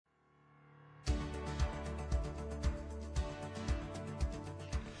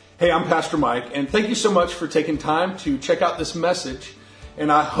Hey, I'm Pastor Mike, and thank you so much for taking time to check out this message.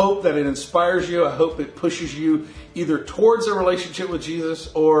 And I hope that it inspires you. I hope it pushes you either towards a relationship with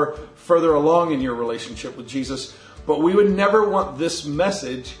Jesus or further along in your relationship with Jesus. But we would never want this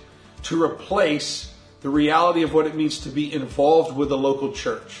message to replace the reality of what it means to be involved with a local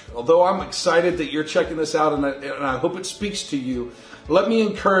church. Although I'm excited that you're checking this out and I hope it speaks to you, let me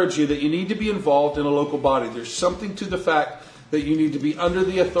encourage you that you need to be involved in a local body. There's something to the fact that you need to be under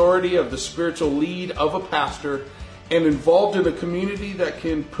the authority of the spiritual lead of a pastor and involved in a community that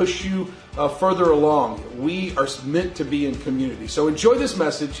can push you further along. We are meant to be in community. So enjoy this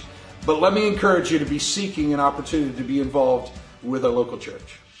message, but let me encourage you to be seeking an opportunity to be involved with a local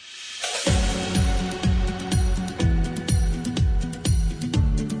church.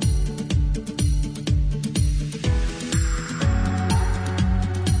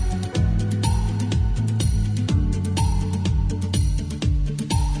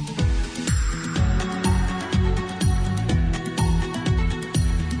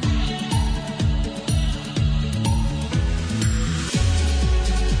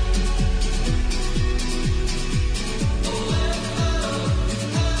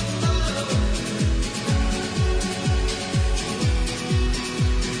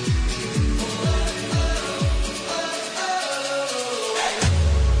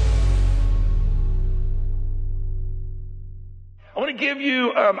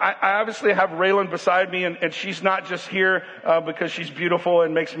 I obviously have Raylan beside me, and she's not just here because she's beautiful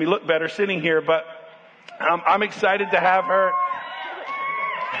and makes me look better sitting here, but I'm excited to have her.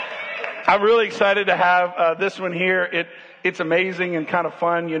 I'm really excited to have this one here. It's amazing and kind of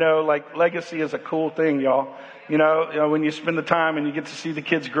fun, like legacy is a cool thing, y'all. You know, when you spend the time and you get to see the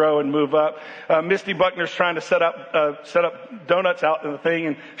kids grow and move up. Misty Buckner's trying to set up donuts out in the thing,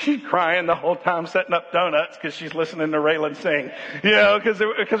 and she's crying the whole time setting up donuts because she's listening to Raylan sing. Because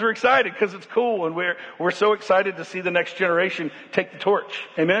we're excited, because it's cool, and we're so excited to see the next generation take the torch.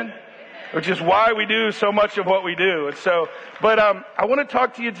 Amen? Which is why we do so much of what we do. And so, but I want to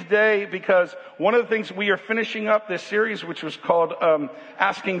talk to you today because one of the things we are finishing up this series, which was called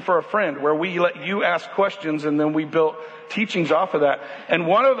Asking for a Friend, where we let you ask questions and then we built teachings off of that. And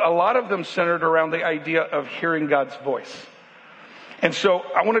a lot of them centered around the idea of hearing God's voice. And so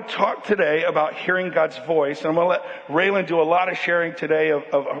I want to talk today about hearing God's voice. And I'm going to let Raylan do a lot of sharing today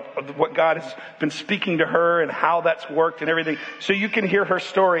of what God has been speaking to her and how that's worked and everything. So you can hear her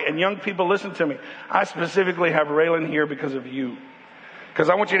story. And young people, listen to me. I specifically have Raylan here because of you.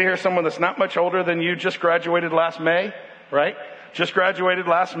 Because I want you to hear someone that's not much older than you, just graduated last May, right? Just graduated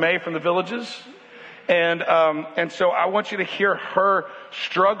last May from the Villages. And so I want you to hear her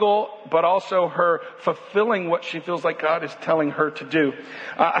struggle, but also her fulfilling what she feels like God is telling her to do.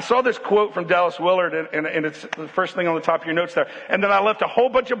 I saw this quote from Dallas Willard, and it's the first thing on the top of your notes there. And then I left a whole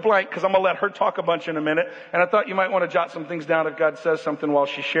bunch of blank because I'm going to let her talk a bunch in a minute. And I thought you might want to jot some things down if God says something while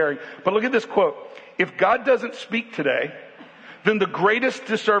she's sharing. But look at this quote. If God doesn't speak today, then the greatest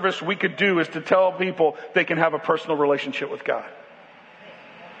disservice we could do is to tell people they can have a personal relationship with God.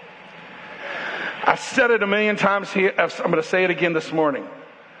 I said it a million times here. I'm going to say it again this morning.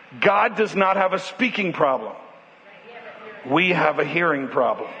 God does not have a speaking problem. We have a hearing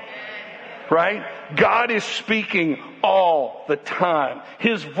problem. Right? God is speaking all the time.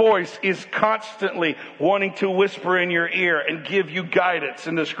 His voice is constantly wanting to whisper in your ear and give you guidance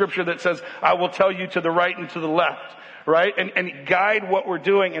in the scripture that says, I will tell you to the right and to the left. Right? And guide what we're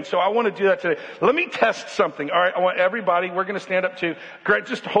doing. And so I want to do that today. Let me test something. All right. I want everybody, we're going to stand up too. Great.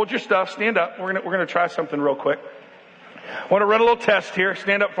 Just hold your stuff. Stand up. We're going to try something real quick. I want to run a little test here.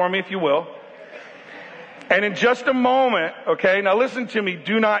 Stand up for me if you will. And in just a moment, okay, now listen to me.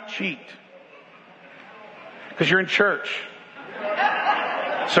 Do not cheat. Because you're in church.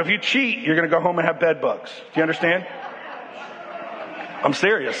 So if you cheat, you're going to go home and have bed bugs. Do you understand? I'm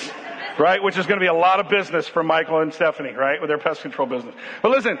serious. Right? Which is going to be a lot of business for Michael and Stephanie, right? With their pest control business.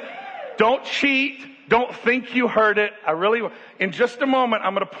 But listen, don't cheat. Don't think you heard it. In just a moment,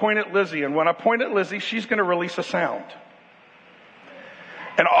 I'm going to point at Lizzie. And when I point at Lizzie, she's going to release a sound.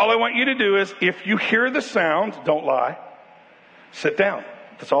 And all I want you to do is, if you hear the sound, don't lie. Sit down.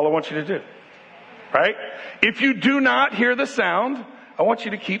 That's all I want you to do. Right? If you do not hear the sound, I want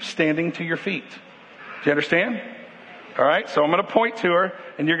you to keep standing to your feet. Do you understand? All right, so I'm going to point to her,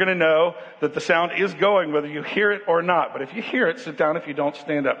 and you're going to know that the sound is going, whether you hear it or not. But if you hear it, sit down. If you don't,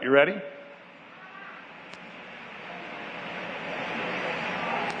 stand up. You ready?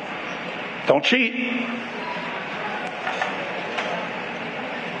 Don't cheat.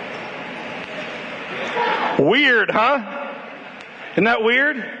 Weird, huh? Isn't that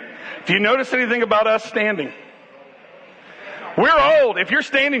weird? Do you notice anything about us standing? We're old. If you're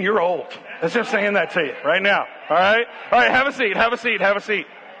standing, you're old. Let's just saying that to you right now. All right? All right, have a seat, have a seat, have a seat.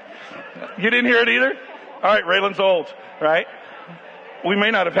 You didn't hear it either? All right, Raylan's old, right? We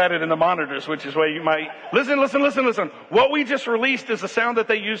may not have had it in the monitors, which is why you might... Listen. What we just released is the sound that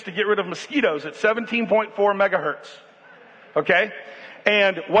they use to get rid of mosquitoes at 17.4 megahertz. Okay?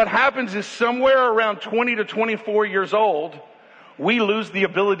 And what happens is somewhere around 20 to 24 years old, we lose the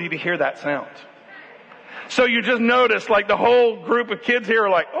ability to hear that sound. So you just notice, like, the whole group of kids here are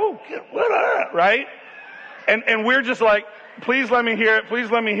like, oh, what up, right? And we're just like, please let me hear it, please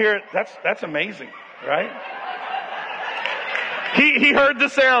let me hear it. That's amazing, right? He heard the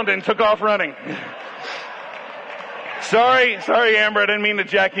sound and took off running. Sorry, Amber, I didn't mean to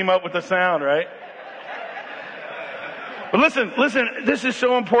jack him up with the sound, right? But listen, this is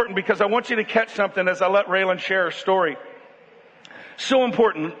so important because I want you to catch something as I let Raylan share her story. So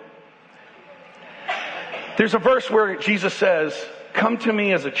important. There's a verse where Jesus says, come to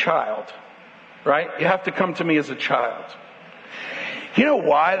me as a child, right? You have to come to me as a child. You know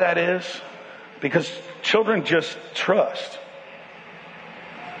why that is? Because children just trust.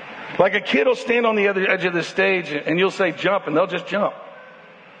 Like a kid will stand on the other edge of the stage and you'll say jump and they'll just jump.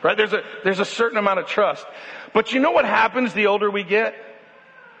 Right? There's a certain amount of trust. But you know what happens the older we get?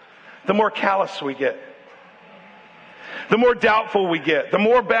 The more callous we get. The more doubtful we get. The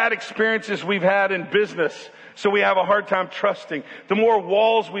more bad experiences we've had in business, so we have a hard time trusting. The more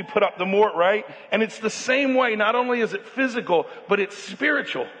walls we put up, the more, right? And it's the same way. Not only is it physical, but it's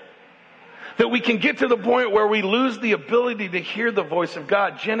spiritual. That we can get to the point where we lose the ability to hear the voice of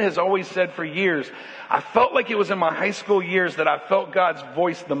God. Jen has always said for years, I felt like it was in my high school years that I felt God's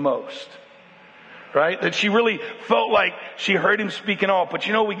voice the most. Right? That she really felt like she heard him speaking all. But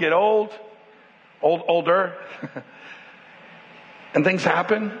you know, we get older, and things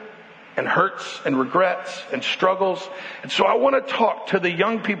happen, and hurts, and regrets, and struggles. And so I want to talk to the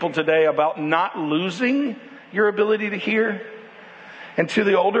young people today about not losing your ability to hear. And to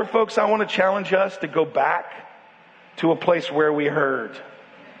the older folks, I want to challenge us to go back to a place where we heard.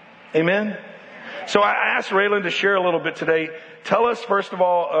 Amen? So I asked Raylan to share a little bit today. Tell us, first of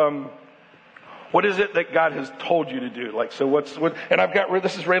all, what is it that God has told you to do? Like, so what, and I've got,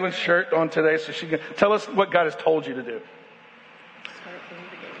 this is Raylan's shirt on today, so she can tell us what God has told you to do.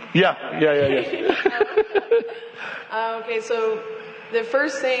 Yeah. Okay, so the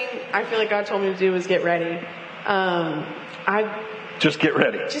first thing I feel like God told me to do was get ready. Just get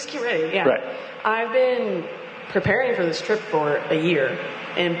ready. Just get ready, yeah. Right. I've been preparing for this trip for a year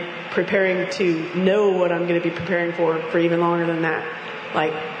and preparing to know what I'm going to be preparing for even longer than that.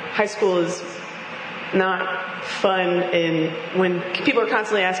 Like, high school is not fun, and when people are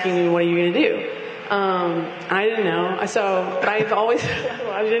constantly asking me, what are you going to do? I didn't know. But I've always,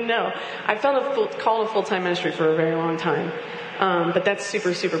 I didn't know. I felt called a full-time ministry for a very long time. But that's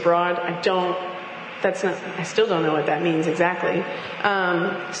super, super broad. I still don't know what that means exactly.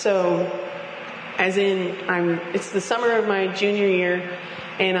 So, as in, it's the summer of my junior year,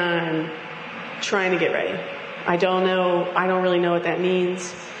 and I'm trying to get ready. I don't really know what that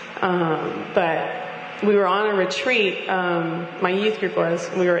means. But we were on a retreat, my youth group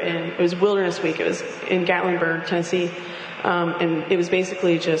it was Wilderness Week. It was in Gatlinburg, Tennessee. And it was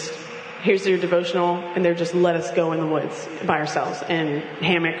basically just, here's your devotional, and they're just let us go in the woods by ourselves and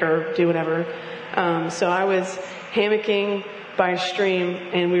hammock or do whatever. So I was hammocking by a stream,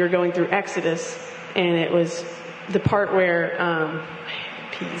 and we were going through Exodus, and it was the part where,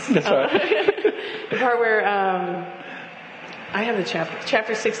 That's right. the part where, I have the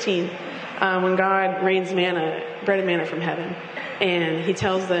chapter 16, when God rains bread and manna from heaven, and he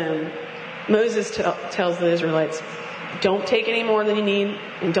tells them, Moses tells the Israelites, don't take any more than you need,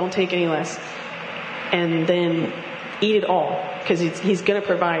 and don't take any less, and then eat it all, because he's going to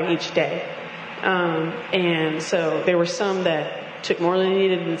provide each day. And so there were some that took more than they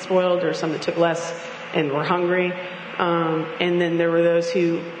needed and spoiled, there were some that took less and were hungry. And then there were those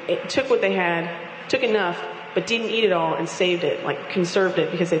who took what they had, took enough, but didn't eat it all and saved it, like conserved it,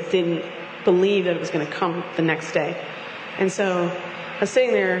 because they didn't believe that it was going to come the next day. And so I was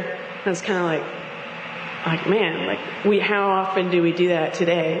sitting there, and I was kind of like, man, like how often do we do that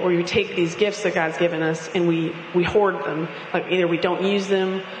today, where we take these gifts that God's given us and we hoard them, like either we don't use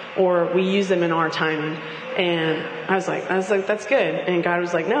them or we use them in our timing. And I was like, that's good. And God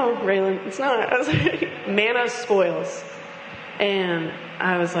was like, no, Raylan, it's not. I was like, manna spoils. And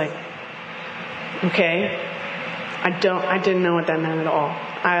I was like, okay. I didn't know what that meant at all.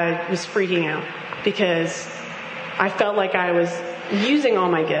 I was freaking out because I felt like I was using all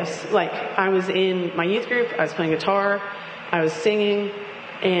my gifts. Like, I was in my youth group, I was playing guitar, I was singing,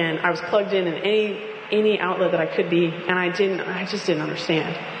 and I was plugged in any any outlet that I could be, and I just didn't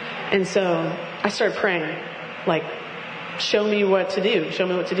understand. And so I started praying, like, show me what to do. Show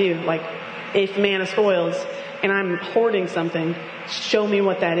me what to do. Like, if manna spoils and I'm hoarding something, show me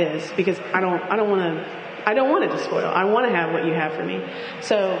what that is, because I don't want it to spoil. I want to have what you have for me.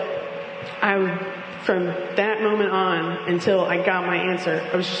 So from that moment on until I got my answer,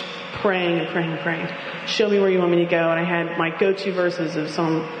 I was just praying and praying and praying. Show me where you want me to go. And I had my go-to verses of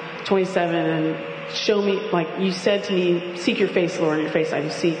Psalm 27 and show me, like you said to me, seek your face, Lord, your face I do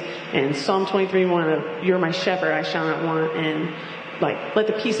seek. And Psalm 23:1 of you're my shepherd, I shall not want. And like, let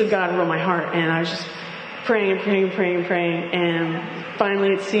the peace of God rule my heart. And I was just praying and praying and praying and praying. And finally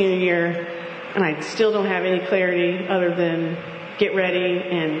it's senior year and I still don't have any clarity other than get ready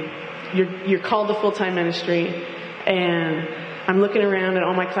and you're called to full-time ministry. And I'm looking around and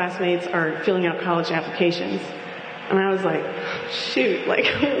all my classmates are filling out college applications. And I was like, shoot, like,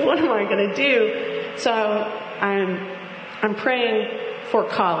 what am I going to do? So I'm praying for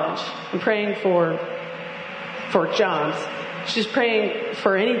college. I'm praying for jobs. Just praying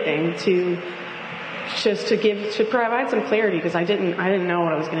for anything to provide some clarity, because I didn't know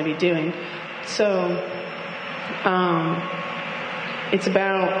what I was going to be doing. So, it's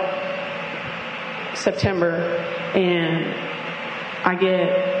about September and I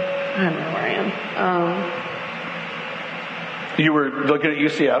don't know where I am. You were looking at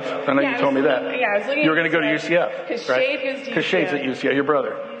UCF. I know you told me that. Yeah, I was looking at UCF. You were going to go to UCF, Because right? Shade goes to UCF. Because Shade's at UCF, your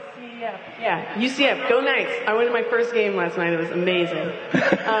brother. UCF. Yeah, UCF. Go Knights. I went to my first game last night. It was amazing.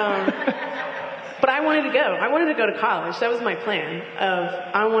 But I wanted to go. I wanted to go to college. That was my plan.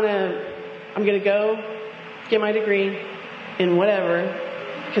 I'm going to go get my degree in whatever,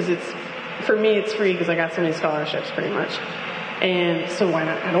 because for me it's free because I got so many scholarships pretty much. And so why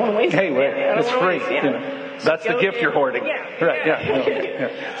not? I don't want to waste it. Hey, wait, it's free. Yeah. You know. That's the gift you're hoarding. Yeah. Right,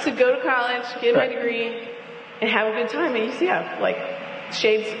 yeah. So go to college, get my degree, and have a good time at UCF. Like,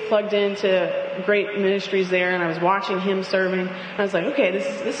 Shade's plugged into great ministries there, and I was watching him serving. And I was like, okay, this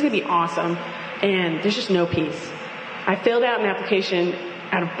is going to be awesome. And there's just no peace. I filled out an application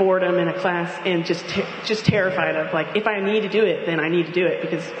out of boredom in a class and just terrified of, like, if I need to do it, then I need to do it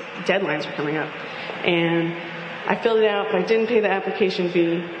because deadlines are coming up. And I filled it out, but I didn't pay the application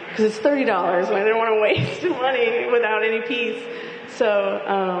fee because it's $30 and I didn't want to waste money without any peace. So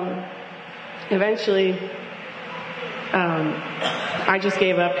eventually I just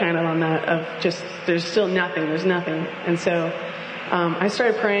gave up kind of on that of just there's still nothing, there's nothing. And so I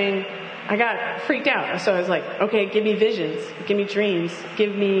started praying. I got freaked out. So I was like, okay, give me visions, give me dreams,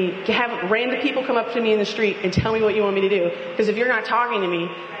 have random people come up to me in the street and tell me what you want me to do. Because if you're not talking to me,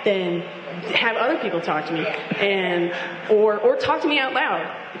 then have other people talk to me or talk to me out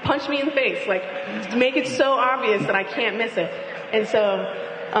loud. Punch me in the face. Like, make it so obvious that I can't miss it. And so,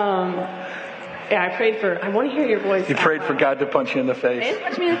 I prayed I want to hear your voice. You prayed for God to punch you in the face. And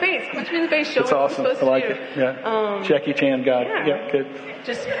punch me in the face. Punch me in the face. Show That's me awesome. what I'm I like supposed it. to do. Yeah. Jackie Chan God. Yeah. Good.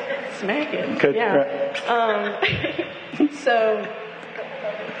 Just smack it. Good. Yeah. Right. So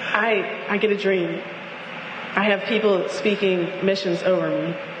I get a dream. I have people speaking missions over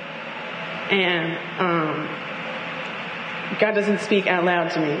me. And God doesn't speak out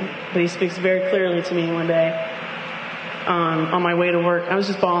loud to me, but he speaks very clearly to me one day on my way to work. I was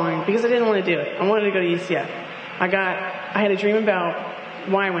just bawling because I didn't want to do it. I wanted to go to UCF. I had a dream about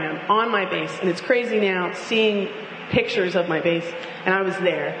YWAM on my base, and it's crazy now seeing pictures of my base, and I was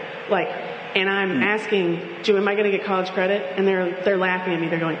there. And I'm asking, am I going to get college credit? And they're laughing at me.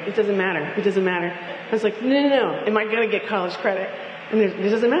 They're going, it doesn't matter. It doesn't matter. I was like, no. Am I going to get college credit? And it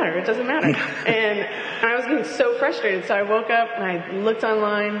doesn't matter. It doesn't matter. And I was getting so frustrated. So I woke up and I looked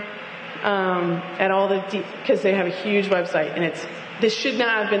online at all because they have a huge website. And this should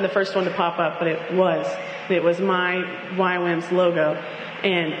not have been the first one to pop up, but it was. It was my YWAM's logo.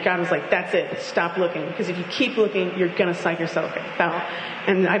 And God was like, that's it. Stop looking. Because if you keep looking, you're going to psych yourself out.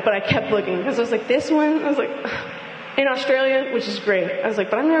 But I kept looking. Because I was like, this one? I was like, in Australia, which is great. I was like,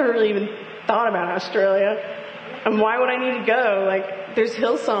 but I've never really even thought about Australia. And why would I need to go? Like, there's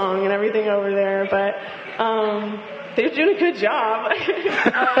Hillsong and everything over there. But they're doing a good job.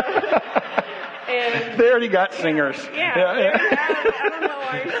 And they already got singers. Yeah. I don't know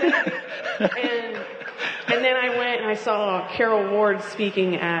why you're saying it. And then I went and I saw Carol Ward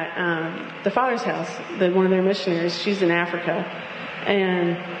speaking at the Father's House, one of their missionaries. She's in Africa.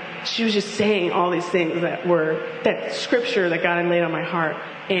 And she was just saying all these things that scripture that God had laid on my heart.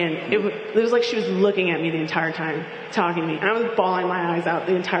 And it was like she was looking at me the entire time, talking to me. And I was bawling my eyes out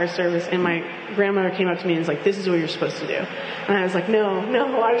the entire service. And my grandmother came up to me and was like, this is what you're supposed to do. And I was like, no, I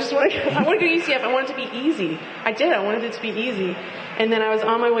want to go to UCF. I want it to be easy. I did. I wanted it to be easy. And then I was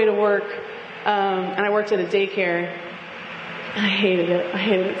on my way to work. And I worked at a daycare, and I hated it. I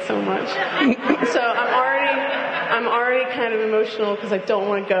hated it so much. So I'm already kind of emotional because I don't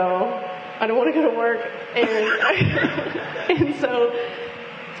want to go. I don't want to go to work. And so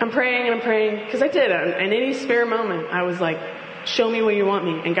I'm praying because I did. In any spare moment, I was like, show me where you want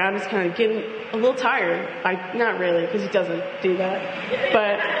me. And God was kind of getting a little tired. Not really, because he doesn't do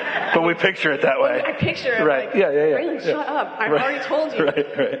that. But we picture it that way. I picture it right. like, yeah. Raylan, shut up. I've already told you. Right.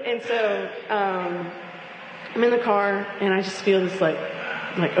 And so I'm in the car, and I just feel this like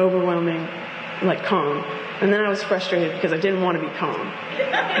overwhelming, like calm. And then I was frustrated because I didn't want to be calm.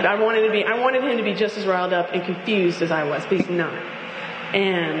 I wanted him to be just as riled up and confused as I was, but he's not.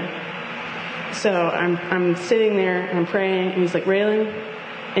 And so I'm sitting there and I'm praying, and he's like, Raylan,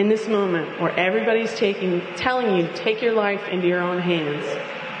 in this moment where everybody's telling you to take your life into your own hands,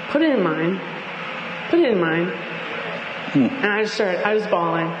 put it in mine. And I was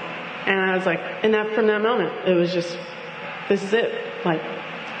bawling, and I was like, from that moment, it was just, this is it. Like,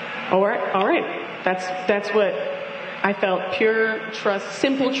 all right. That's what I felt, pure trust,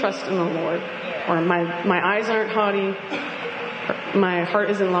 simple trust in the Lord. Or my eyes aren't haughty, my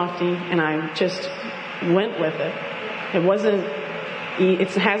heart isn't lofty, and I just went with it. It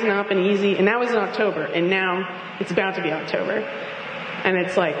hasn't not been easy, and that was in October, and now it's about to be October. And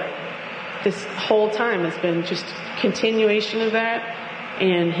it's like, this whole time has been just continuation of that,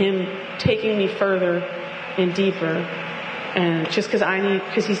 and him taking me further and deeper. And just because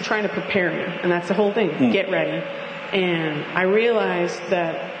he's trying to prepare me. And that's the whole thing. Get ready. And I realized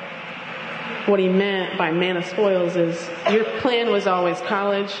that what he meant by manna spoils is your plan was always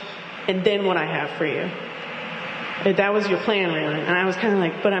college and then what I have for you. That was your plan, really. And I was kind of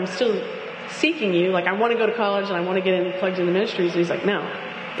like, but I'm still seeking you. Like, I want to go to college and I want to get plugged into ministries. And he's like, no,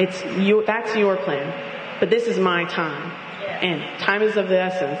 that's your plan. But this is my time. And time is of the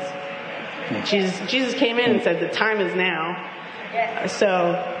essence. Jesus came in and said, the time is now.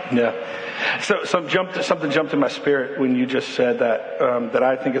 So something jumped in my spirit when you just said that, that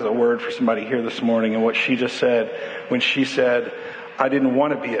I think is a word for somebody here this morning, and what she just said when she said, I didn't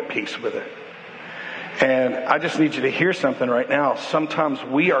want to be at peace with it. And I just need you to hear something right now. Sometimes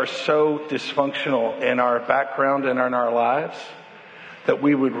we are so dysfunctional in our background and in our lives that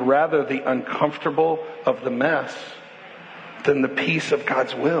we would rather the uncomfortable of the mess than the peace of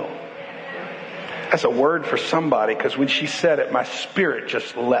God's will. That's a word for somebody, because when she said it, my spirit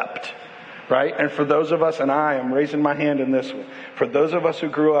just leapt, right? And for those of us, and I am raising my hand in this one, for those of us who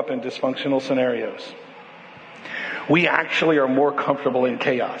grew up in dysfunctional scenarios, we actually are more comfortable in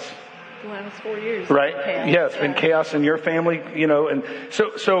chaos. The last 4 years. Right? Chaos. Yeah, it's been chaos in your family, and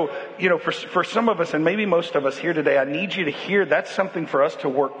so, for some of us, and maybe most of us here today, I need you to hear that's something for us to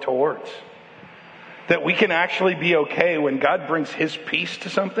work towards. That we can actually be okay when God brings his peace to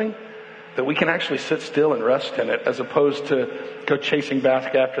something, that we can actually sit still and rest in it, as opposed to go chasing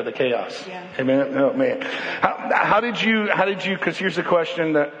back after the chaos. Yeah. Amen. Oh man, how did you? Because here's the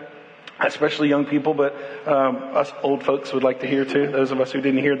question that, especially young people, but us old folks would like to hear too. Those of us who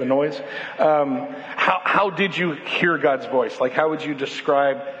didn't hear the noise. How did you hear God's voice? Like, how would you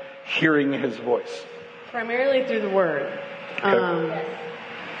describe hearing his voice? Primarily through the Word. Okay.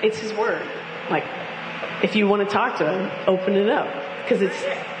 It's his Word. Like, if you want to talk to him, open it up. Because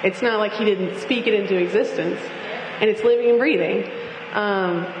it's not like he didn't speak it into existence, and it's living and breathing.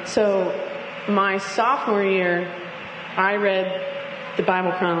 So my sophomore year, I read the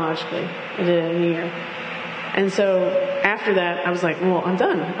Bible chronologically. I did it in a year. And so after that, I was like, well, I'm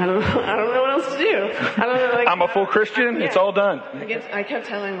done. I don't know what else to do. I don't know. Like, I'm a full Christian. Yeah. It's all done. I kept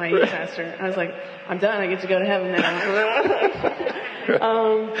telling my youth pastor, I was like, I'm done. I get to go to heaven now.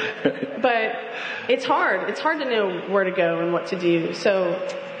 But it's hard. It's hard to know where to go and what to do. So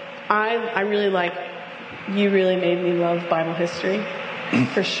I really you really made me love Bible history,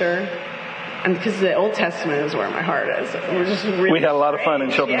 for sure. And because the Old Testament is where my heart is. We had a lot of fun in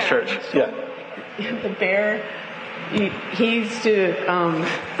children's church. Yeah. The bear, he used to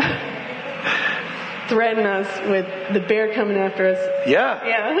threaten us with the bear coming after us.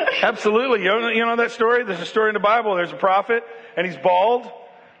 Yeah. Absolutely. You know that story? There's a story in the Bible. There's a prophet, and he's bald,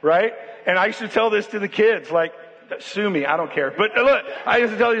 right? And I used to tell this to the kids, like, sue me, I don't care. But look, I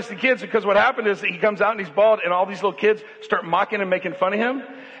used to tell this to kids, because what happened is that he comes out and he's bald, and all these little kids start mocking and making fun of him.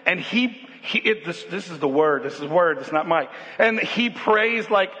 And this is the word. This is word. It's not Mike. And he prays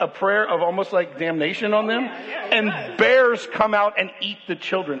like a prayer of almost like damnation on them. And bears come out and eat the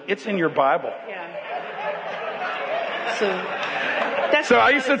children. It's in your Bible. Yeah. So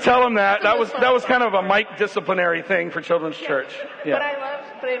I used to tell him that. That was kind of a Mike disciplinary thing for children's church. Yeah.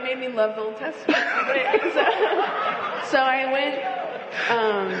 But it made me love the Old Testament. So I went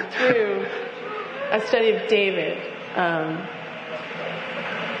through a study of David.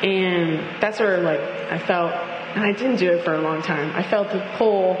 And that's where, like, I felt, and I didn't do it for a long time, I felt the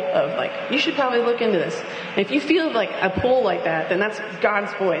pull of, like, you should probably look into this. And if you feel like a pull like that, then that's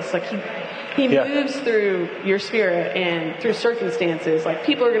God's voice. Like, He moves through your spirit and through circumstances. Like,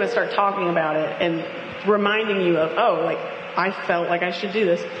 people are going to start talking about it and reminding you of, oh, like, I felt like I should do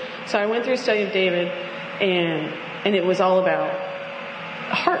this. So I went through a study of David, and it was all about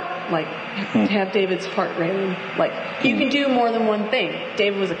heart. Like, to have David's heart ready. Like, you can do more than one thing.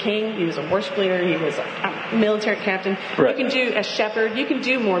 David was a king. He was a worship leader. He was a military captain. Right. You can do, a shepherd, you can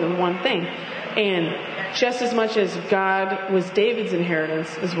do more than one thing. And just as much as God was David's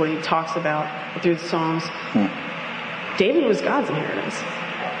inheritance, is what he talks about through the Psalms, David was God's inheritance.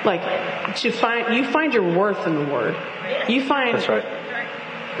 Like, you find your worth in the Word. You find, that's right.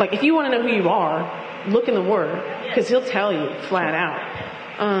 Like, if you want to know who you are, look in the Word, because He'll tell you flat out.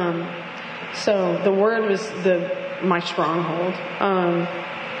 So the Word was my stronghold.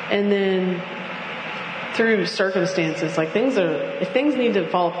 And then through circumstances, like, if things need to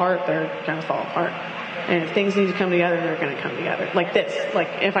fall apart, they're going to fall apart. And if things need to come together, they're going to come together. Like this. Like,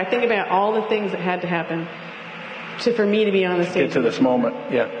 if I think about all the things that had to happen for me to be on the stage. Get to this moment,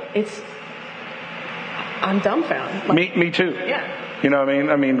 yeah. I'm dumbfounded. Like, Me too. Yeah. You know what I mean?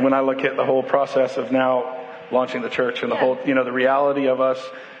 I mean, when I look at the whole process of now launching the church and the whole, the reality of us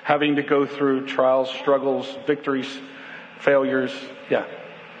having to go through trials, struggles, victories, failures. Yeah,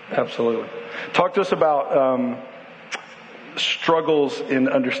 absolutely. Talk to us about struggles in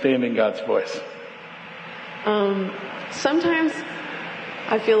understanding God's voice. Sometimes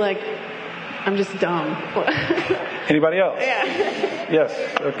I feel like I'm just dumb. Anybody else? Yeah. Yes.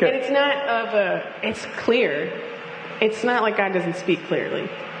 Okay. And it's clear. It's not like God doesn't speak clearly.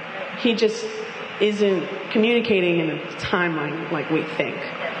 He just isn't communicating in a timeline like we think.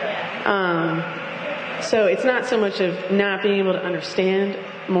 So it's not so much of not being able to understand,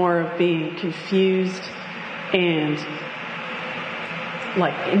 more of being confused and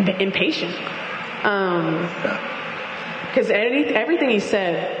like impatient. Because everything he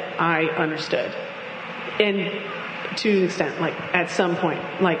said, I understood. And to an extent, like at some point,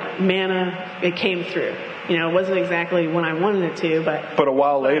 like manna, it came through. It wasn't exactly when I wanted it to, but a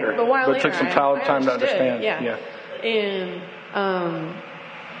while later. But it took some time to understand. Yeah. And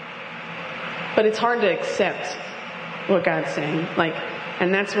but it's hard to accept what God's saying. Like,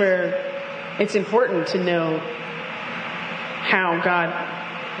 and that's where it's important to know how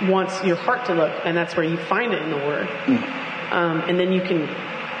God wants your heart to look, and that's where you find it in the Word. And then you can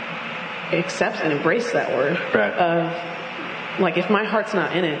accept and embrace that Word. Right. Like, if my heart's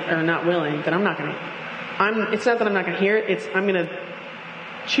not in it or not willing, then I'm not going to. It's not that I'm not going to hear it. I'm going to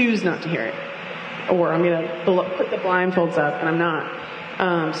choose not to hear it, or I'm going to put the blindfolds up, and I'm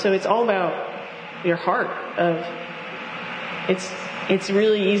not. So it's all about your heart. It's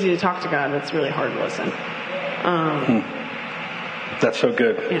really easy to talk to God, but it's really hard to listen. That's so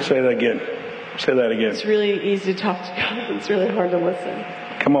good. Yeah. Say that again. Say that again. It's really easy to talk to God, but it's really hard to listen.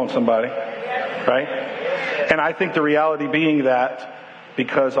 Come on, somebody. Right? And I think the reality being that,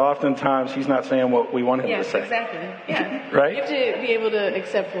 because oftentimes He's not saying what we want Him to say. Yes, exactly. Yeah. Right? You have to be able to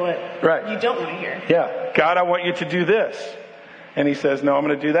accept what you don't want to hear. Yeah. God, I want you to do this. And He says, no, I'm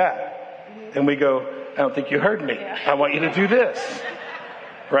going to do that. And we go, I don't think you heard me. Yeah. I want you to do this.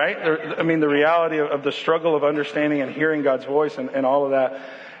 Right? I mean, the reality of the struggle of understanding and hearing God's voice and all of that.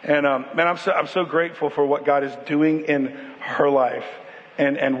 And, man, I'm so grateful for what God is doing in her life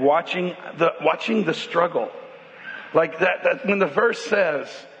and watching the struggle. Like that when the verse says,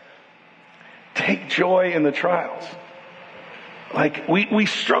 take joy in the trials. Like we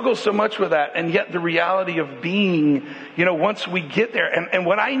struggle so much with that, and yet the reality of being, once we get there, and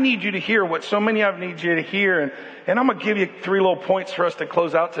what I need you to hear, what so many of you need you to hear, and I'm going to give you 3 little points for us to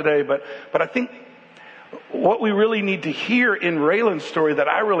close out today, but I think what we really need to hear in Raylan's story that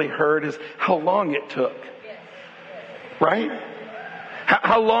I really heard is how long it took. Right?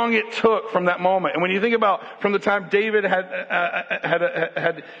 How long it took from that moment. And when you think about from the time David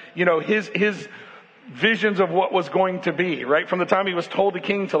had his visions of what was going to be, right? From the time he was told a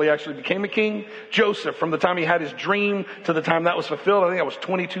king till he actually became a king. Joseph, from the time he had his dream to the time that was fulfilled, I think that was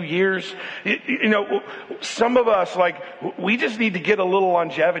 22 years. Some of us, we just need to get a little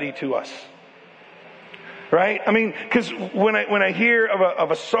longevity to us. Right? I mean, because when I hear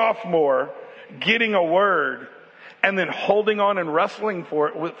of a sophomore getting a word and then holding on and wrestling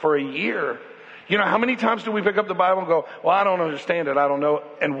for it for a year, how many times do we pick up the Bible and go, well, I don't understand it, I don't know,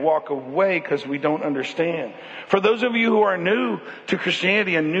 and walk away because we don't understand? For those of you who are new to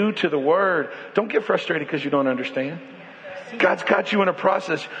Christianity and new to the Word, don't get frustrated because you don't understand. God's got you in a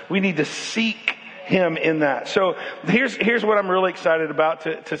process. We need to seek him in that. So here's what I'm really excited about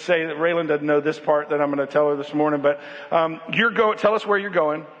to say that Raylan doesn't know this part that I'm going to tell her this morning, but tell us where you're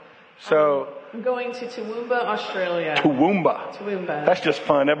going. So I'm going to Toowoomba, Australia. Toowoomba. That's just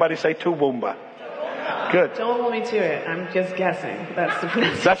fun. Everybody say Toowoomba. Good. Don't hold me to it. I'm just guessing.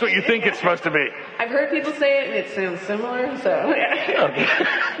 That's what you think it's supposed to be. I've heard people say it and it sounds similar, so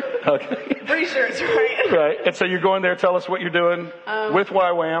yeah. Okay. Pretty sure it's right. Right. And so you're going there. Tell us what you're doing with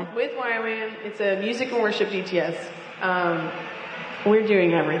YWAM. With YWAM, it's a music and worship DTS. We're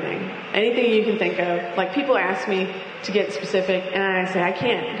doing everything. Anything you can think of. Like, people ask me to get specific, and I say I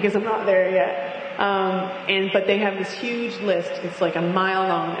can't because I'm not there yet. But they have this huge list. It's like a mile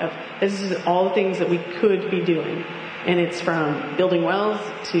long of this is all the things that we could be doing, and it's from building wells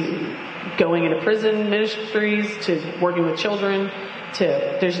to going into prison ministries to working with children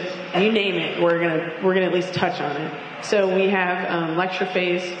to you name it. We're gonna at least touch on it. So we have lecture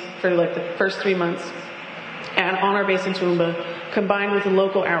phase for like the first 3 months, and on our base in Toowoomba, combined with the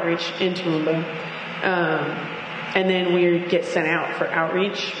local outreach in Toowoomba. And then we get sent out for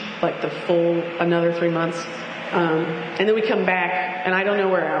outreach, like the full another 3 months. And then we come back, and I don't know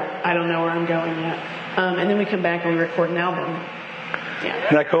where I'm going yet. And then we come back and we record an album. Yeah.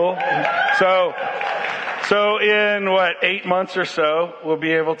 Isn't that cool? So in 8 months or so, we'll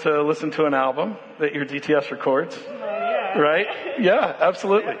be able to listen to an album that your DTS records. Yeah. Right? Yeah,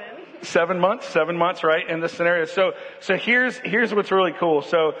 absolutely. 7 months, right? In this scenario. So here's what's really cool.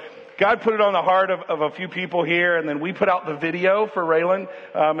 So God put it on the heart of a few people here, and then we put out the video for Raylan.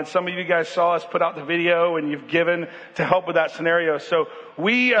 And some of you guys saw us put out the video, and you've given to help with that scenario. So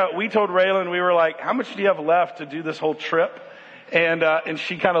we told Raylan, we were like, how much do you have left to do this whole trip? And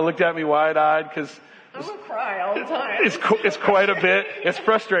she kind of looked at me wide-eyed because I'm gonna cry all the time. It's quite a bit. It's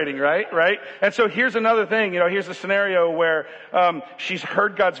frustrating, right? And so here's another thing. Here's a scenario where she's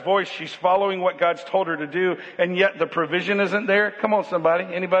heard God's voice. She's following what God's told her to do, and yet the provision isn't there. Come on, somebody.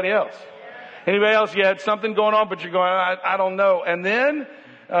 Anybody else? Anybody else? You had something going on, but you're going, I don't know. And then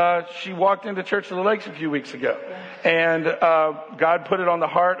she walked into Church of the Lakes a few weeks ago, and God put it on the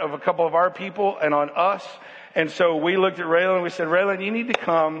heart of a couple of our people and on us. And so we looked at Raylan and we said, Raylan, you need to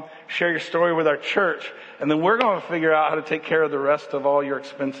come share your story with our church. And then we're going to figure out how to take care of the rest of all your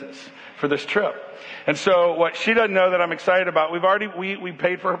expenses for this trip. And so what she doesn't know that I'm excited about, we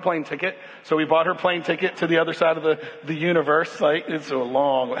paid for her plane ticket. So we bought her plane ticket to the other side of the universe. Like, it's so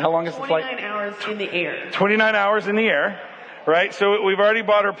long. How long is the flight? 29 hours in the air. 29 hours in the air. Right? So we've already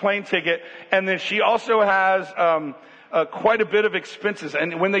bought her plane ticket. And then she also has, quite a bit of expenses.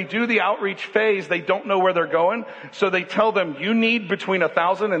 And when they do the outreach phase, they don't know where they're going. So they tell them, you need between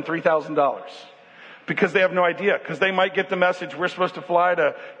 $1,000 and $3,000. Because they have no idea. Because they might get the message, we're supposed to fly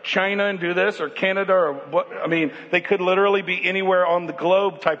to China and do this, or Canada, or what. I mean, they could literally be anywhere on the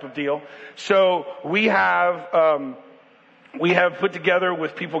globe type of deal. So we have put together,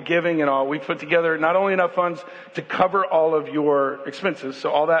 with people giving and all, we've put together not only enough funds to cover all of your expenses, so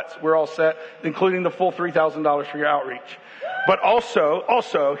all that, we're all set, including the full $3,000 for your outreach. But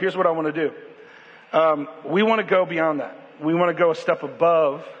also, here's what I want to do. We want to go beyond that. We want to go a step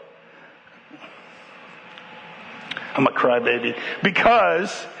above. I'm a crybaby.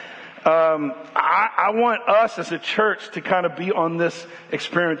 Because I want us as a church to kind of be on this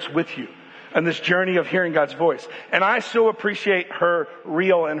experience with you. And this journey of hearing God's voice. And I so appreciate her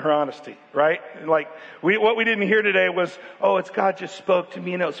real and her honesty, right? Like, what we didn't hear today was, it's God just spoke to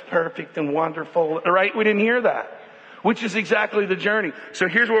me and it was perfect and wonderful, right? We didn't hear that, which is exactly the journey. So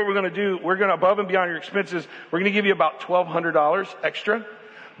here's what we're going to do. We're going to, above and beyond your expenses, we're going to give you about $1,200 extra.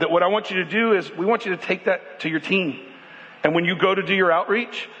 That what I want you to do is, we want you to take that to your team. And when you go to do your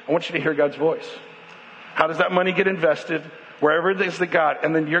outreach, I want you to hear God's voice. How does that money get invested? Wherever it is that God,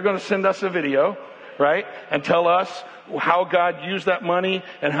 and then you're going to send us a video, right? And tell us how God used that money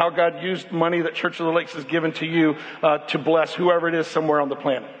and how God used money that Church of the Lakes has given to you to bless whoever it is somewhere on the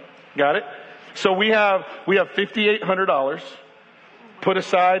planet. Got it? So we have $5,800 put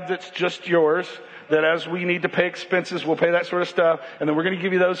aside that's just yours, that as we need to pay expenses, we'll pay that sort of stuff. And then we're going to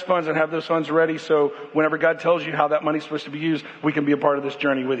give you those funds and have those funds ready. So whenever God tells you how that money's supposed to be used, we can be a part of this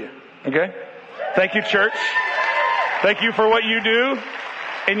journey with you. Okay? Thank you, church. Thank you for what you do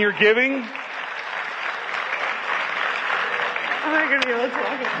in your giving. I'm not going to be able to talk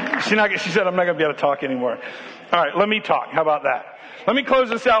anymore. She said, I'm not going to be able to talk anymore. All right, let me talk. How about that? Let me close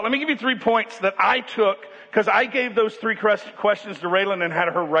this out. Let me give you 3 points that I took, because I gave those 3 questions to Raylan and had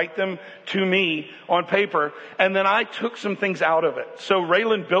her write them to me on paper. And then I took some things out of it. So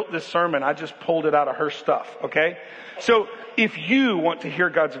Raylan built this sermon. I just pulled it out of her stuff, okay? So if you want to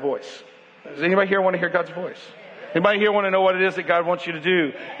hear God's voice, does anybody here want to hear God's voice? Anybody here want to know what it is that God wants you to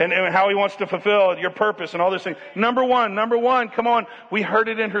do and how He wants to fulfill your purpose and all those things? Number one, come on. We heard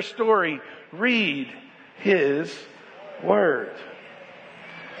it in her story. Read His Word.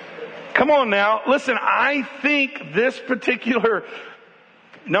 Come on now. Listen, I think this particular,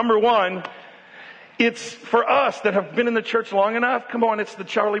 number one, it's for us that have been in the church long enough. Come on, it's the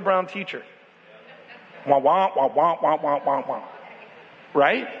Charlie Brown teacher. Wah, wah, wah, wah, wah, wah, wah, wah.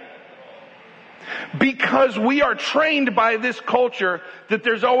 Right? Because we are trained by this culture that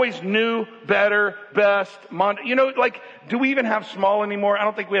there's always new, better, best, do we even have small anymore? I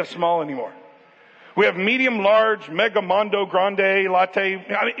don't think we have small anymore. We have medium, large, mega, mondo, grande, latte.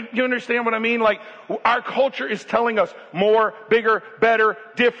 You understand what I mean? Like, our culture is telling us more, bigger, better,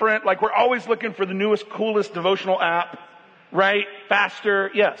 different. Like, we're always looking for the newest, coolest devotional app, right?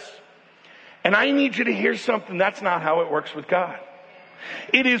 Faster, yes. And I need you to hear something. That's not how it works with God.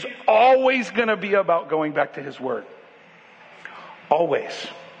 It is always going to be about going back to His Word. Always.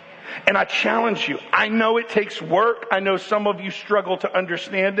 And I challenge you. I know it takes work. I know some of you struggle to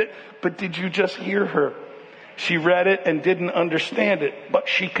understand it. But did you just hear her? She read it and didn't understand it. But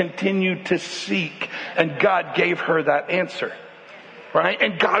she continued to seek. And God gave her that answer. Right?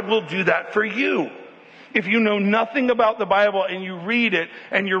 And God will do that for you. If you know nothing about the Bible and you read it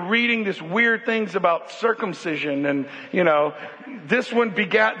and you're reading this weird things about circumcision and, this one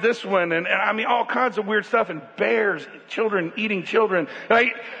begat this one and all kinds of weird stuff and bears, children eating children.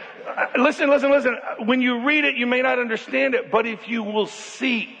 Right? Listen. When you read it, you may not understand it, but if you will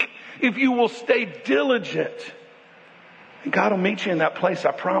seek, if you will stay diligent, God will meet you in that place,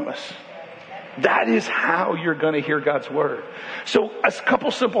 I promise. That is how you're going to hear God's Word. So a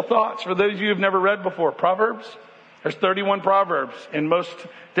couple simple thoughts for those of you who've never read before. Proverbs. There's 31 Proverbs. In most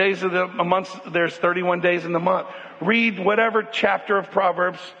days of the month, there's 31 days in the month. Read whatever chapter of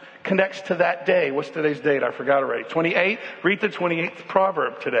Proverbs connects to that day. What's today's date? I forgot already. 28? Read the 28th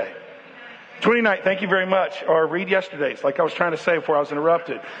proverb today. 29th, thank you very much. Or read yesterday's, like I was trying to say before I was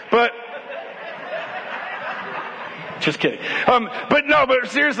interrupted. But just kidding. But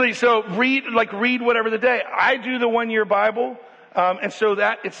seriously, so read whatever the day. I do the 1 year Bible. And so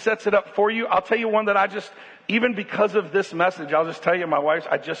that it sets it up for you. I'll tell you one that even because of this message, I'll just tell you,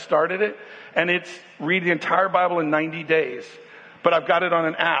 I just started it, and it's read the entire Bible in 90 days. But I've got it on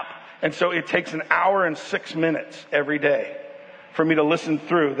an app. And so it takes an hour and 6 minutes every day for me to listen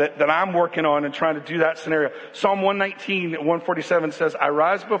through that I'm working on and trying to do that scenario. Psalm 119, 147 says, I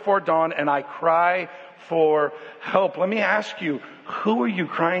rise before dawn and I cry for help. Let me ask you, who are you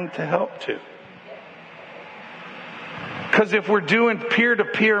crying to help to? Because if we're doing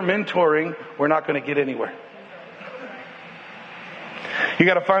peer-to-peer mentoring, we're not going to get anywhere. You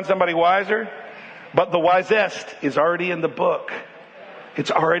got to find somebody wiser, but the wisest is already in the book. It's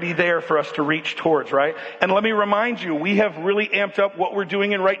already there for us to reach towards, right? And let me remind you, we have really amped up what we're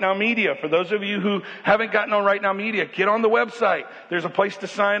doing in Right Now Media. For those of you who haven't gotten on Right Now Media, get on the website. There's a place to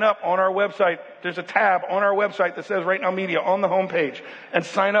sign up on our website. There's a tab on our website that says Right Now Media on the homepage, and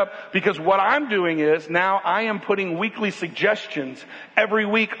sign up, because what I'm doing is now I am putting weekly suggestions every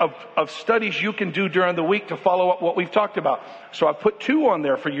week of studies you can do during the week to follow up what we've talked about. So I put 2 on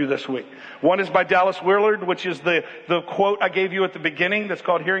there for you this week. One is by Dallas Willard, which is the quote I gave you at the beginning that's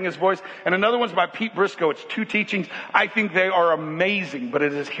called Hearing His Voice. And another one's by Pete Briscoe. It's 2 teachings. I think they are amazing, but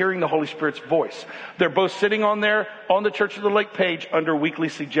it is hearing the Holy Spirit's voice. They're both sitting on there on the Church of the Lake page under weekly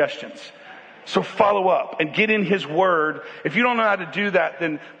suggestions. So follow up and get in His Word. If you don't know how to do that,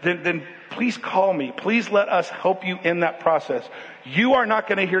 then please call me. Please let us help you in that process. You are not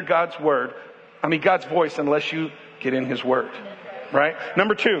going to hear God's voice unless you get in His Word. Right?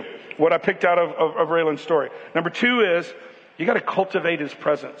 Number 2, what I picked out of Raylan's story. Number 2 is you got to cultivate His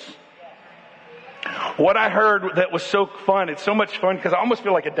presence. What I heard that was so fun, it's so much fun because I almost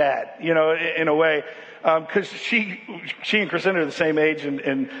feel like a dad, in a way. Because she and Christina are the same age,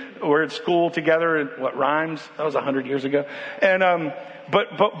 and we're at school together. And Rhymes? That was 100 years ago. And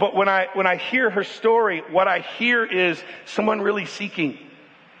but when I hear her story, what I hear is someone really seeking,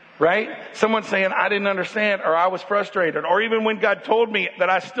 right? Someone saying, "I didn't understand," or "I was frustrated," or even when God told me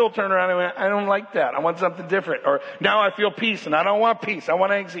that, I still turn around and went, "I don't like that. I want something different." Or now I feel peace, and I don't want peace. I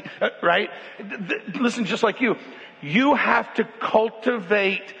want anxiety. Right? Listen, just like you have to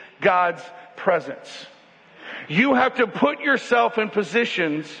cultivate God's presence. You have to put yourself in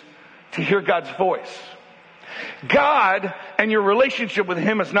positions to hear God's voice. God and your relationship with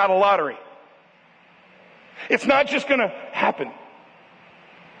Him is not a lottery. It's not just going to happen.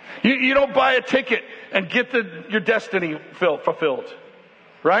 You don't buy a ticket and get your destiny fulfilled.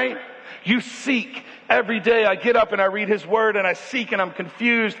 right? You seek. Every day I get up and I read His Word and I seek and I'm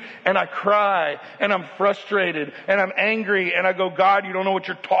confused and I cry and I'm frustrated and I'm angry and I go, God, you don't know what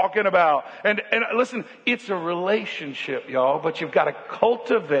you're talking about. And listen, it's a relationship, y'all, but you've got to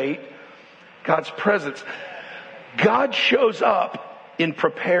cultivate God's presence. God shows up in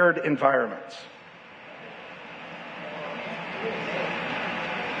prepared environments.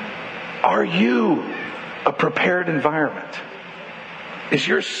 Are you a prepared environment? Is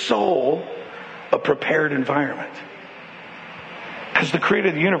your soul a prepared environment? Because the creator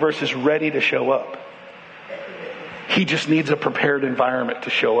of the universe is ready to show up. He just needs a prepared environment to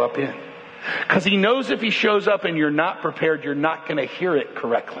show up in. Because He knows if He shows up and you're not prepared, you're not going to hear it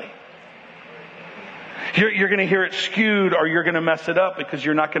correctly. You're going to hear it skewed, or you're going to mess it up because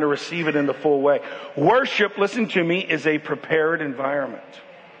you're not going to receive it in the full way. Worship, listen to me, is a prepared environment.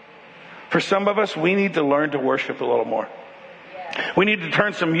 For some of us, we need to learn to worship a little more. We need to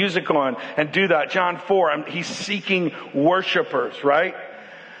turn some music on and do that. John 4, He's seeking worshipers, right?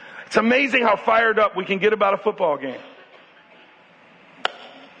 It's amazing how fired up we can get about a football game.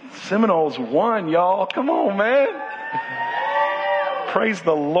 Seminoles won, y'all. Come on, man. Praise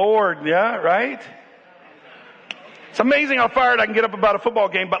the Lord, yeah, right? It's amazing how fired I can get up about a football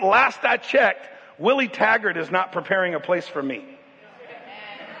game, but last I checked, Willie Taggart is not preparing a place for me.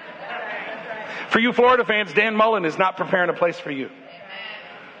 For you Florida fans, Dan Mullen is not preparing a place for you.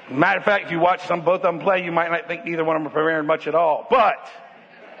 Matter of fact, if you watch both of them play, you might not think neither one of them are preparing much at all. But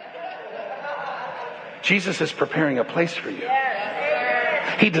Jesus is preparing a place for you.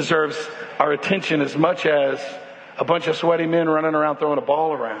 He deserves our attention as much as a bunch of sweaty men running around throwing a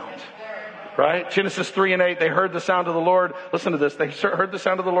ball around. Right? Genesis 3:8, they heard the sound of the Lord. Listen to this. They heard the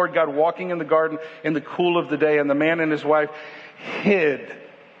sound of the Lord God walking in the garden in the cool of the day, and the man and his wife hid.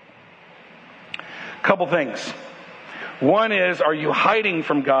 Couple things. One is, are you hiding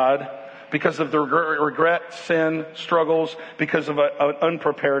from God because of the regret, sin, struggles, because of an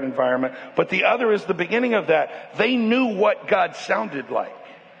unprepared environment? But the other is the beginning of that. They knew what God sounded like.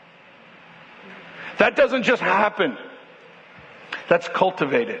 That doesn't just happen. That's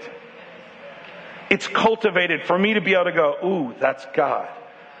cultivated. It's cultivated for me to be able to go, ooh, that's God,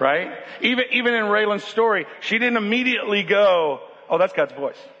 right? Even in Raylan's story, she didn't immediately go, oh, that's God's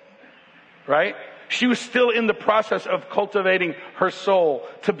voice, right? She was still in the process of cultivating her soul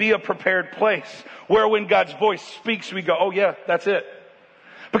to be a prepared place where when God's voice speaks, we go, oh yeah, that's it.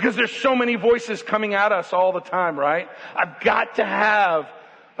 Because there's so many voices coming at us all the time, right? I've got to have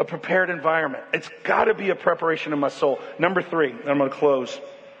a prepared environment. It's got to be a preparation of my soul. Number 3, I'm going to close.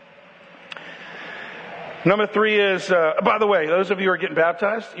 Number 3 is, by the way, those of you who are getting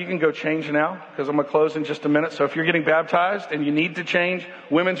baptized, you can go change now because I'm going to close in just a minute. So if you're getting baptized and you need to change,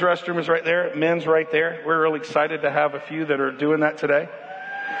 women's restroom is right there, men's right there. We're really excited to have a few that are doing that today.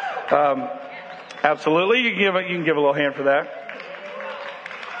 Absolutely. You can give a little hand for that.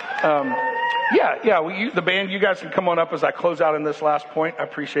 The band, you guys can come on up as I close out in this last point. I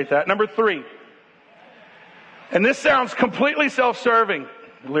appreciate that. Number 3. And this sounds completely self-serving.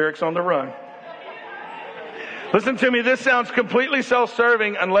 Lyrics on the run. Listen to me, this sounds completely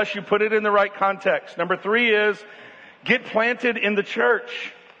self-serving unless you put it in the right context. Number 3 is, get planted in the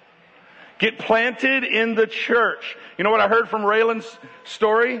church. Get planted in the church. You know what I heard from Raylan's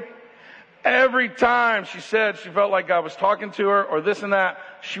story? Every time she said she felt like God was talking to her or this and that,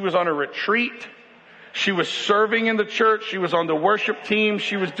 she was on a retreat. She was serving in the church. She was on the worship team.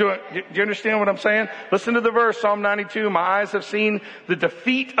 She was doing, do you understand what I'm saying? Listen to the verse, Psalm 92. My eyes have seen the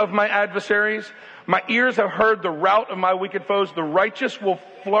defeat of my adversaries. My ears have heard the rout of my wicked foes. The righteous will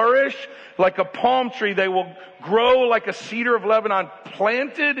flourish like a palm tree. They will grow like a cedar of Lebanon.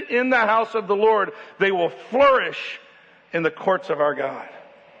 Planted in the house of the Lord, they will flourish in the courts of our God.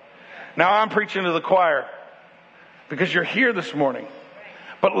 Now I'm preaching to the choir because you're here this morning.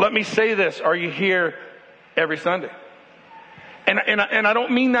 But let me say this. Are you here every Sunday? And I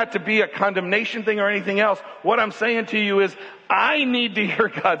don't mean that to be a condemnation thing or anything else. What I'm saying to you is I need to hear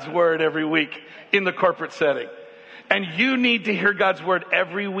God's word every week in the corporate setting. And you need to hear God's word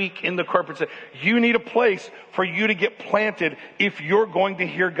every week in the corporate setting. You need a place for you to get planted if you're going to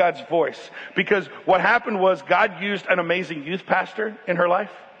hear God's voice. Because what happened was God used an amazing youth pastor in her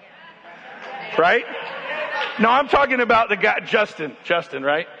life. Right? No, I'm talking about the guy, Justin,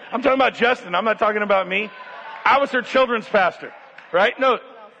 right? I'm talking about Justin. I'm not talking about me. I was her children's pastor, right? No.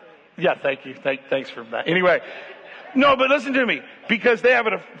 Yeah, thank you. Thanks for that. Anyway, no, but listen to me, because they have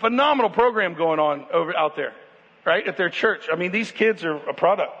a phenomenal program going on out there, right? At their church. I mean, these kids are a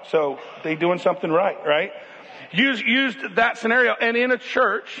product, so they're doing something right? Used that scenario. And in a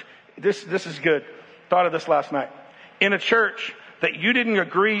church, this is good. Thought of this last night. In a church, that you didn't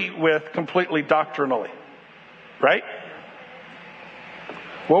agree with completely doctrinally. Right?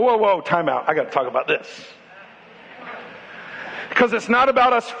 Whoa, time out. I got to talk about this. Because it's not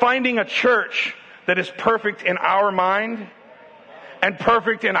about us finding a church that is perfect in our mind and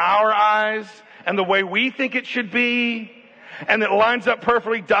perfect in our eyes and the way we think it should be and that lines up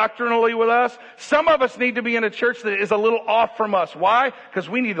perfectly doctrinally with us. Some of us need to be in a church that is a little off from us. Why? Because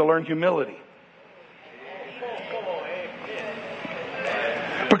we need to learn humility.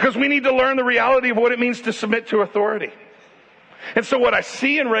 Because we need to learn the reality of what it means to submit to authority. And so what I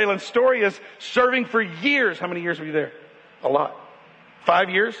see in Raylan's story is serving for years. How many years were you there? A lot. 5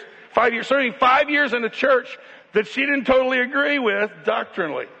 years? 5 years. Serving 5 years in a church that she didn't totally agree with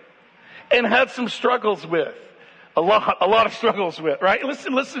doctrinally. And had some struggles with. A lot of struggles with, right?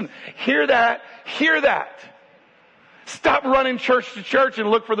 Listen. Hear that. Stop running church to church and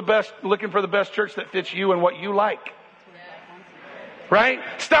looking for the best church that fits you and what you like. Right?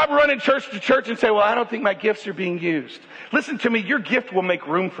 Stop running church to church and say, well, I don't think my gifts are being used. Listen to me, your gift will make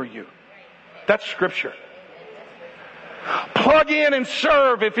room for you. That's Scripture. Plug in and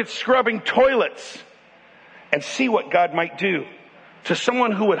serve if it's scrubbing toilets and see what God might do to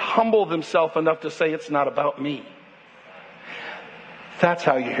someone who would humble themselves enough to say, it's not about me. That's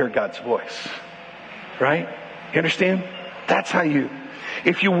how you hear God's voice. Right? You understand? That's how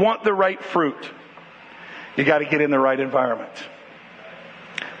if you want the right fruit, you got to get in the right environment.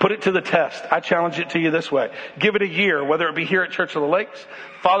 Put it to the test. I challenge it to you this way. Give it a year, whether it be here at Church of the Lakes,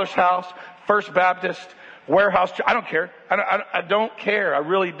 Father's House, First Baptist, Warehouse. I don't care. I don't care. I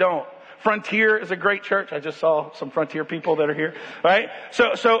really don't. Frontier is a great church. I just saw some Frontier people that are here. Right?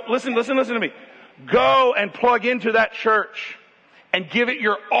 So listen to me. Go and plug into that church and give it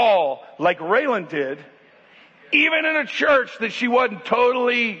your all like Raylan did, even in a church that she wasn't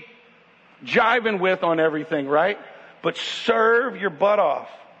totally jiving with on everything, right? But serve your butt off.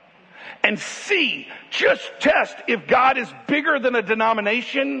 And just test if God is bigger than a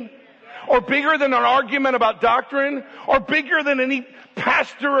denomination, or bigger than an argument about doctrine, or bigger than any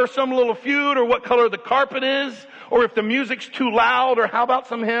pastor or some little feud, or what color the carpet is, or if the music's too loud, or how about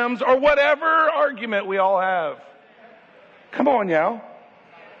some hymns, or whatever argument we all have. Come on, y'all.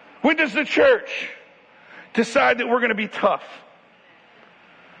 When does the church decide that we're going to be tough?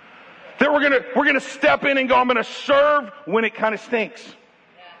 That we're going to step in and go, I'm going to serve when it kind of stinks.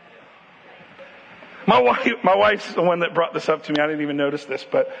 My wife's the one that brought this up to me. I didn't even notice this,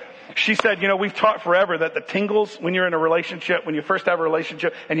 but she said, we've taught forever that the tingles when you're in a relationship, when you first have a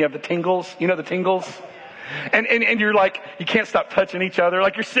relationship and you have the tingles, the tingles? And you're like, you can't stop touching each other.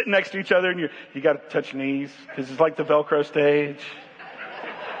 Like you're sitting next to each other and you got to touch knees because it's like the Velcro stage.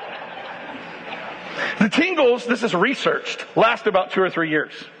 The tingles, this is researched, last about 2 or 3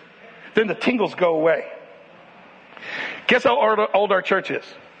 years. Then the tingles go away. Guess how old our church is?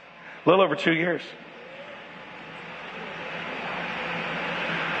 A little over 2 years.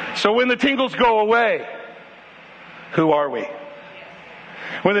 So when the tingles go away, who are we?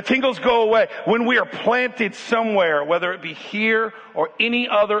 When the tingles go away, when we are planted somewhere, whether it be here or any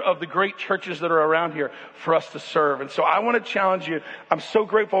other of the great churches that are around here, for us to serve. And so I want to challenge you. I'm so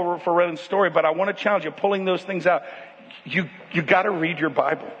grateful for Raylan's story, but I want to challenge you, pulling those things out. You got to read your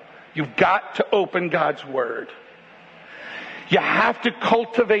Bible. You've got to open God's Word. You have to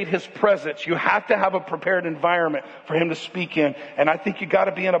cultivate His presence. You have to have a prepared environment for Him to speak in. And I think you got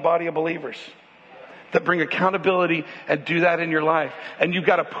to be in a body of believers that bring accountability and do that in your life. And you've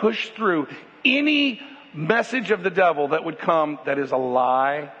got to push through any message of the devil that would come that is a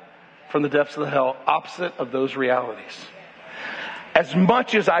lie from the depths of the hell, opposite of those realities. As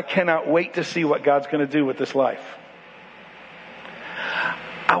much as I cannot wait to see what God's going to do with this life,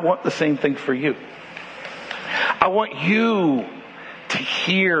 I want the same thing for you. I want you to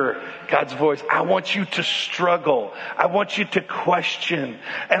hear God's voice. I want you to struggle. I want you to question.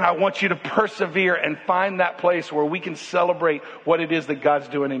 And I want you to persevere and find that place where we can celebrate what it is that God's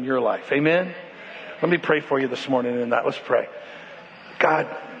doing in your life. Amen? Let me pray for you this morning in that. Let's pray. God,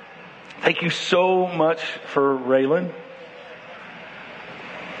 thank you so much for Raylan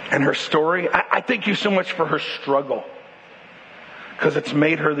and her story. I thank you so much for her struggle, because it's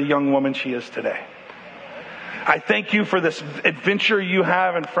made her the young woman she is today. I thank you for this adventure you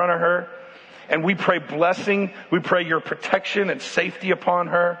have in front of her. And we pray blessing. We pray your protection and safety upon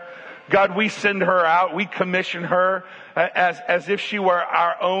her. God, we send her out. We commission her as if she were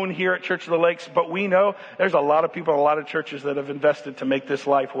our own here at Church of the Lakes. But we know there's a lot of people, a lot of churches that have invested to make this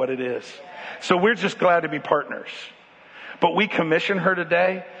life what it is. So we're just glad to be partners. But we commission her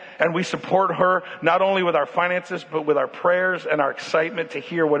today. And we support her not only with our finances, but with our prayers and our excitement to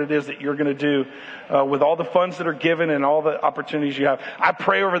hear what it is that you're going to do with all the funds that are given and all the opportunities you have. I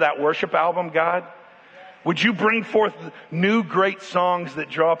pray over that worship album, God. Would you bring forth new great songs that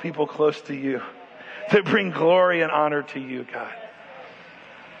draw people close to you, that bring glory and honor to you, God?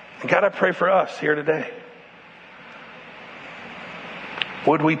 And God, I pray for us here today.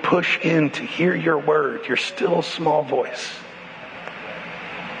 Would we push in to hear your word, your still small voice?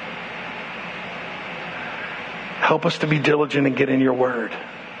 Help us to be diligent and get in your word,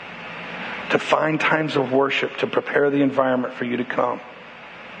 to find times of worship, to prepare the environment for you to come,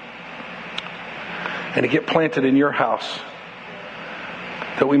 and to get planted in your house,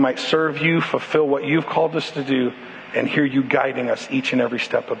 that we might serve you, fulfill what you've called us to do, and hear you guiding us each and every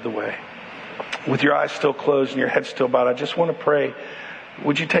step of the way. With your eyes still closed and your head still bowed, I just want to pray.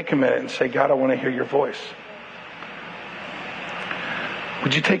 Would you take a minute and say, God, I want to hear your voice?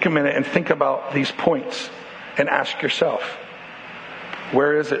 Would you take a minute and think about these points and ask yourself,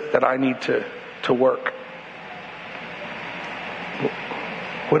 where is it that I need to work?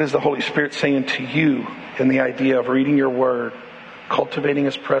 What is the Holy Spirit saying to you in the idea of reading your word, cultivating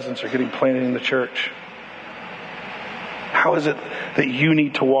his presence, or getting planted in the church? How is it that you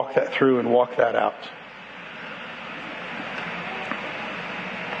need to walk that through and walk that out?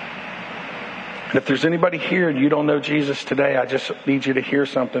 And if there's anybody here and you don't know Jesus today, I just need you to hear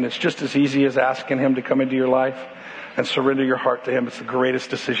something. It's just as easy as asking him to come into your life and surrender your heart to him. It's the greatest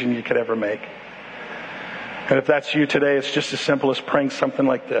decision you could ever make. And if that's you today, it's just as simple as praying something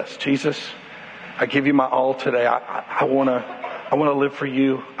like this. Jesus, I give you my all today. I want to live for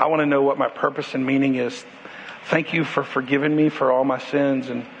you. I want to know what my purpose and meaning is. Thank you for forgiving me for all my sins.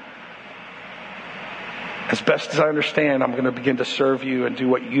 And as best as I understand, I'm going to begin to serve you and do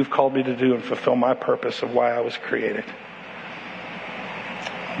what you've called me to do and fulfill my purpose of why I was created.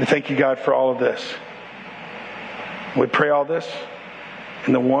 We thank you, God, for all of this. We pray all this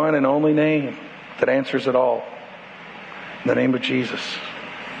in the one and only name that answers it all. In the name of Jesus.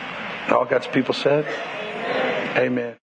 And all God's people said, Amen.